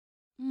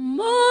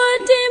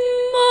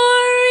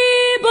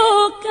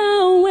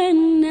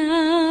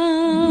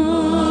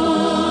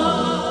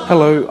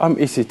Hello, I'm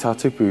Isi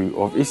Tatupu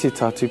of Isi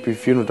Tatupu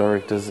Funeral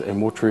Directors and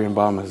Mortuary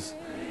Embalmers.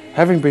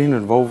 Having been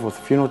involved with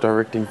funeral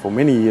directing for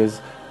many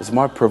years, it's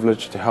my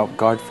privilege to help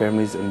guide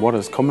families in what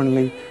is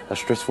commonly a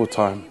stressful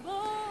time.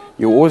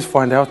 You'll always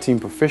find our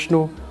team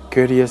professional,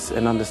 courteous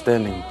and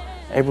understanding,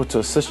 able to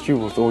assist you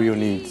with all your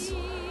needs.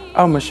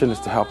 Our mission is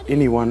to help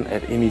anyone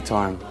at any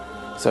time.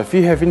 So if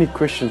you have any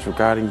questions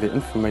regarding the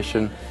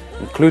information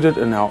included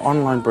in our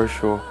online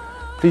brochure,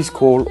 please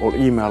call or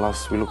email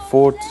us. We look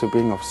forward to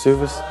being of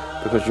service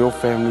because your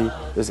family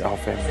is our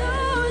family.